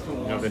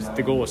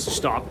 the goal was to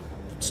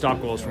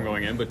stop goals from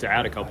going in, but to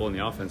add a couple in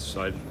the offensive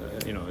side,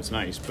 it's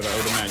nice. But I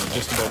would imagine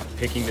just about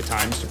picking the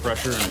times to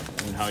pressure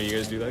and how you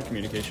guys do that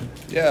communication.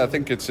 Yeah, I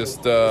think it's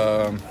just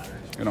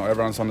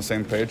everyone's on the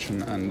same page,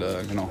 and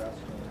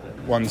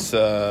once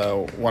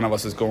one of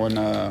us is going,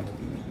 the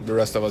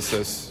rest of us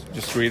is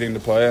just reading the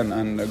play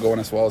and going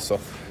as well. So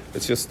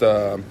it's just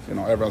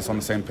everyone's on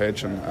the same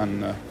page,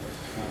 and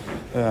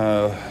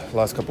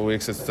last couple of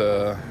weeks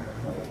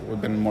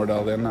we've been more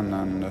dialed in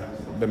and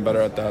been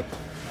better at that.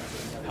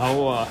 How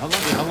long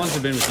has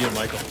it been with you and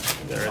Michael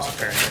there as a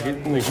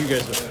parent? Like you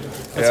guys,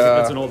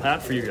 that's an old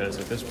hat for you guys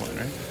at this point,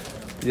 right?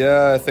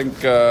 Yeah, I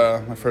think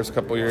my first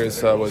couple of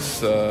years I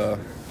was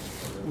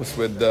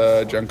with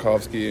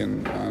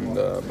Jankowski,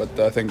 but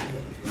I think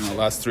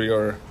last 3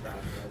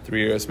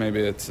 years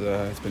maybe it's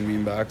been me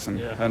and Bax,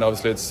 and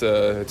obviously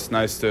it's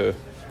nice to.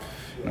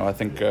 I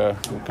think we're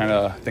kind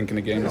of thinking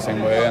the game the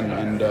same way,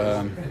 and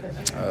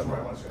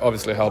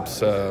obviously helps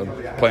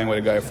playing with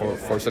a guy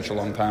for such a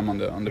long time on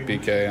the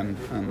PK and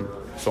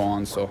so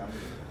on. So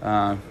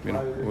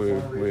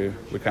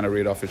we kind of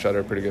read off each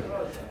other pretty good.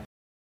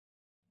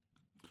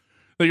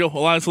 There you go.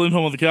 Elias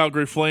Lindholm of the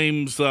Calgary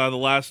Flames, the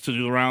last to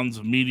do the rounds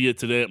of media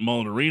today at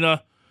Mullen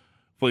Arena.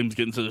 Flames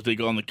getting set to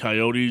take on the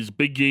Coyotes.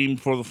 Big game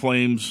for the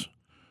Flames.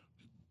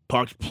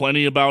 Talked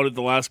plenty about it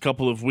the last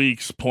couple of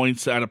weeks.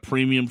 Points at a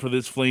premium for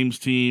this Flames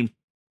team.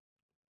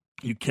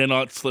 You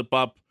cannot slip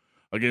up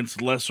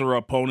against lesser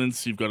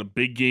opponents. You've got a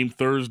big game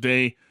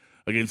Thursday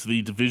against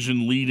the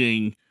division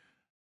leading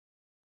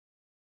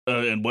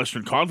and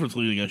Western Conference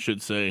leading, I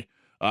should say,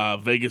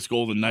 Vegas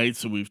Golden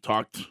Knights. And we've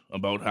talked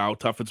about how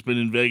tough it's been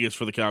in Vegas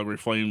for the Calgary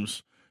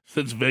Flames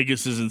since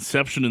Vegas'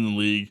 inception in the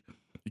league.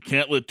 You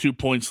can't let 2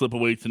 points slip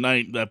away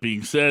tonight. That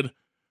being said,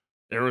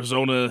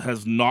 Arizona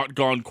has not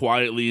gone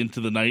quietly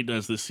into the night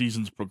as this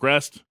season's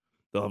progressed.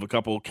 They'll have a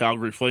couple of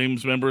Calgary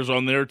Flames members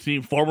on their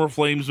team, former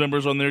Flames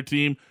members on their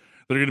team,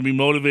 that are going to be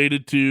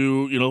motivated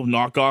to,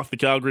 knock off the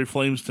Calgary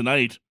Flames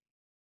tonight.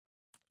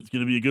 It's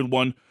going to be a good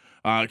one.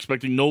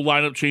 Expecting no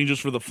lineup changes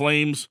for the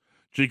Flames.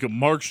 Jacob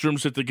Markstrom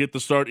set to get the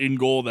start in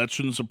goal. That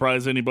shouldn't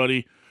surprise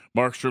anybody.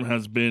 Markstrom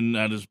has been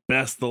at his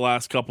best the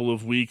last couple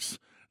of weeks.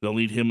 They'll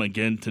need him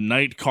again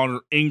tonight. Connor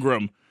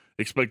Ingram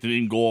expected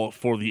in goal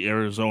for the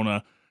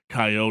Arizona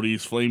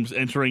Coyotes. Flames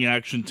entering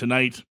action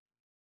tonight.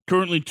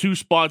 Currently 2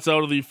 spots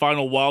out of the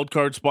final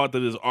wildcard spot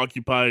that is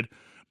occupied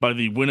by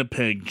the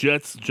Winnipeg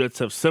Jets. Jets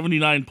have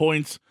 79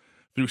 points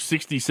through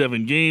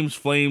 67 games.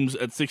 Flames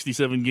at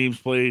 67 games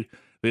played,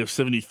 they have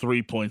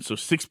 73 points. So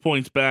 6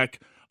 points back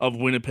of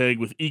Winnipeg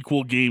with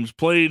equal games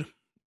played.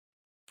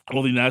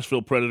 While the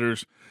Nashville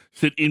Predators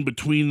sit in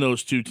between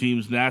those two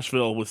teams.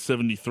 Nashville with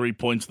 73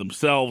 points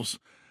themselves,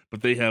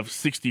 but they have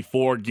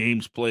 64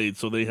 games played.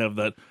 So they have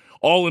that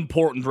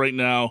all-important right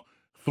now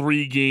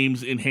 3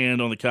 games in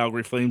hand on the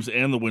Calgary Flames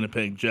and the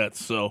Winnipeg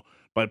Jets. So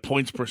by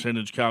points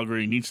percentage,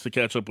 Calgary needs to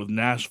catch up with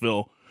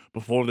Nashville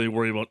before they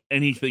worry about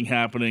anything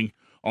happening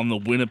on the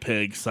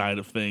Winnipeg side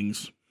of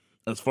things.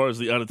 As far as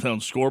the out-of-town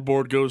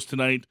scoreboard goes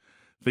tonight,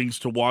 things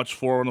to watch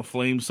for on the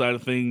Flames side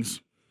of things,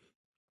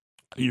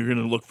 you're going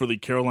to look for the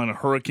Carolina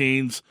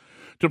Hurricanes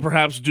to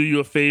perhaps do you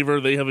a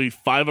favor. They have a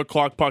 5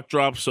 o'clock puck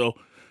drop, so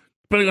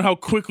depending on how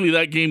quickly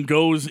that game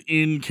goes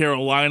in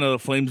Carolina, the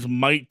Flames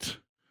might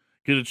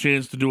get a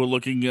chance to do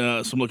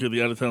some look at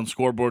the out-of-town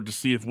scoreboard to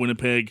see if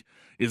Winnipeg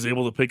is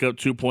able to pick up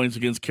 2 points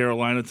against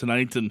Carolina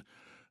tonight. And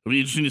it'll be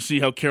interesting to see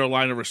how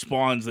Carolina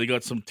responds. They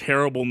got some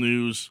terrible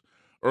news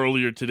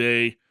earlier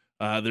today.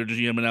 Their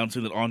GM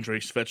announcing that Andrei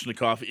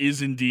Svechnikov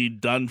is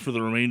indeed done for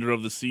the remainder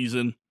of the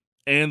season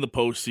and the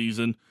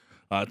postseason.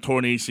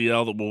 Torn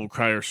ACL that will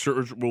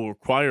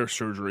require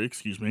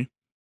surgery.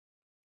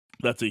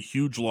 That's a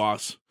huge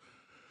loss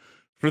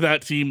for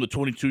that team. The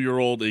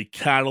 22-year-old, a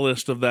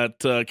catalyst of that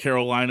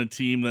Carolina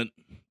team that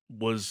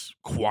was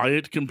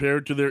quiet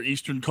compared to their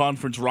Eastern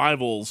Conference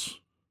rivals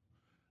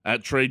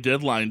at trade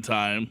deadline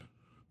time.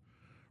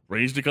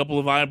 Raised a couple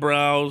of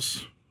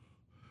eyebrows.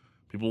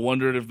 People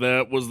wondered if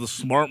that was the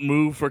smart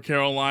move for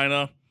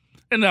Carolina.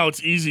 And now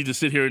it's easy to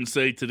sit here and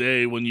say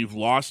today, when you've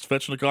lost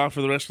Svechnikov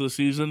for the rest of the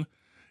season,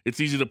 it's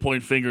easy to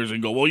point fingers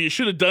and go, well, you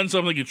should have done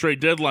something at trade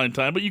deadline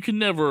time, but you can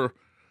never,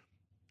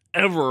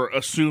 ever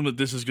assume that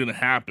this is going to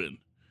happen.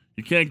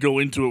 You can't go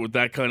into it with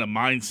that kind of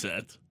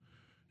mindset.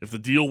 If the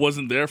deal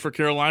wasn't there for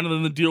Carolina,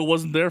 then the deal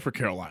wasn't there for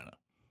Carolina.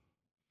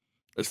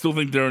 I still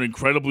think they're an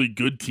incredibly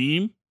good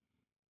team.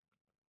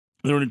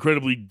 They're an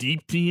incredibly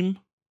deep team.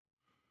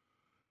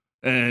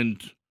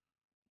 And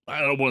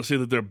I don't want to say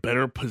that they're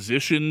better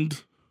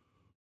positioned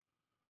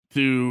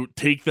to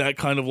take that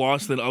kind of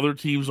loss than other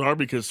teams are,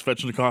 because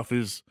Svechnikov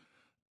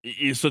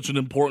is such an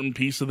important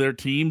piece of their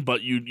team,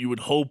 but you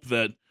would hope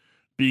that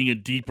being a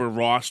deeper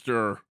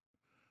roster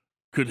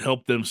could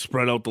help them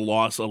spread out the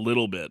loss a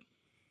little bit.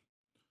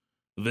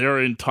 They're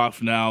in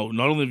tough now.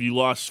 Not only have you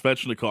lost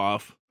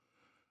Svechnikov,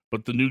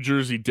 but the New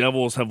Jersey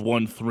Devils have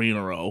won 3 in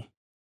a row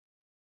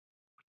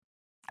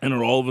and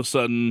are all of a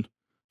sudden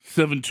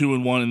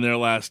 7-2-1 in their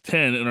last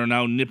 10 and are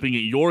now nipping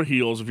at your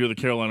heels if you're the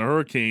Carolina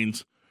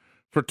Hurricanes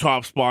for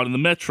top spot in the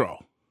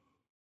Metro.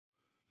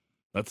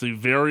 That's a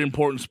very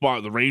important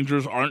spot. The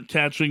Rangers aren't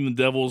catching the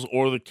Devils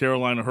or the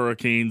Carolina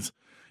Hurricanes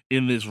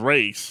in this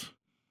race.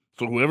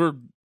 So whoever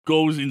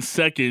goes in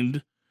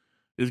second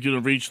is going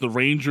to reach the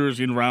Rangers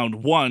in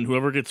round 1.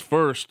 Whoever gets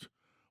first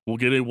will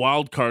get a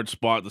wild card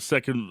spot, the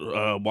second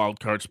wild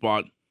card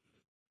spot,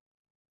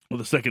 or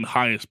the second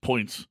highest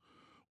points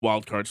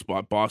wild card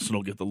spot. Boston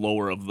will get the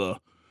lower of the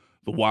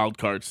wild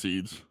card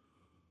seeds.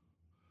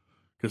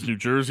 Because New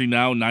Jersey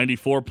now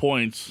 94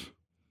 points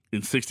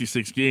in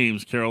 66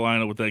 games.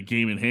 Carolina with that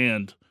game in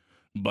hand,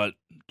 but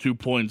 2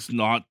 points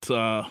not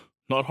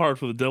hard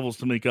for the Devils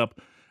to make up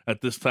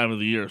at this time of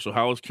the year. So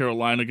how is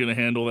Carolina going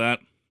to handle that?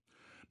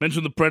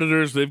 Mentioned the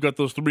Predators. They've got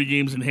those 3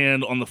 games in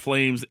hand on the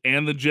Flames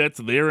and the Jets.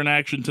 They're in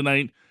action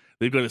tonight.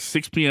 They've got a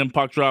 6 p.m.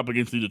 puck drop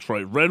against the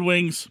Detroit Red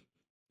Wings.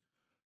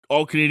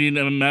 All-Canadian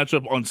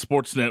matchup on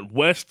Sportsnet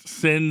West.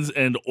 Sens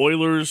and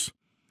Oilers.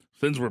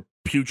 Sens were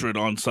putrid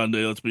on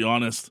Sunday, let's be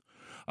honest.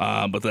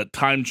 But that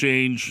time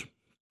change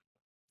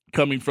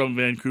coming from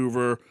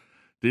Vancouver,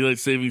 daylight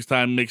savings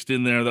time mixed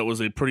in there, that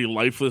was a pretty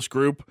lifeless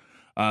group.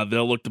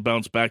 They'll look to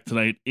bounce back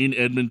tonight in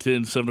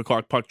Edmonton. 7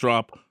 o'clock puck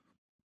drop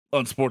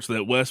on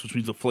Sportsnet West, which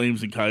means the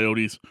Flames and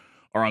Coyotes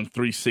are on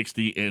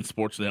 360 and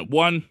Sportsnet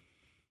 1.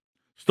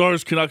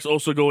 Stars Canucks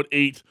also go at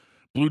 8.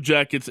 Blue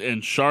Jackets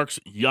and Sharks,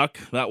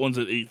 yuck. That one's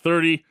at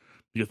 8:30.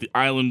 You got the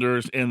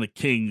Islanders and the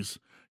Kings,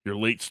 your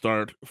late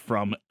start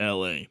from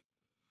LA.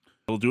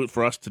 That'll do it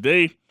for us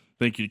today.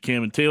 Thank you to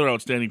Cam and Taylor,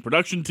 outstanding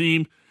production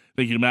team.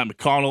 Thank you to Matt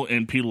McConnell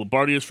and Peter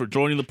Labardius for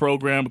joining the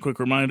program. A quick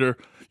reminder,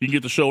 you can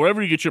get the show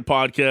wherever you get your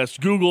podcasts,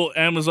 Google,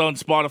 Amazon,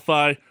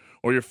 Spotify,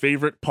 or your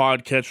favorite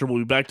podcatcher. We'll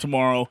be back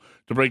tomorrow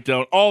to break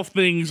down all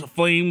things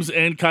Flames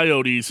and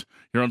Coyotes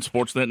here on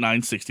Sportsnet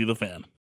 960 The Fan.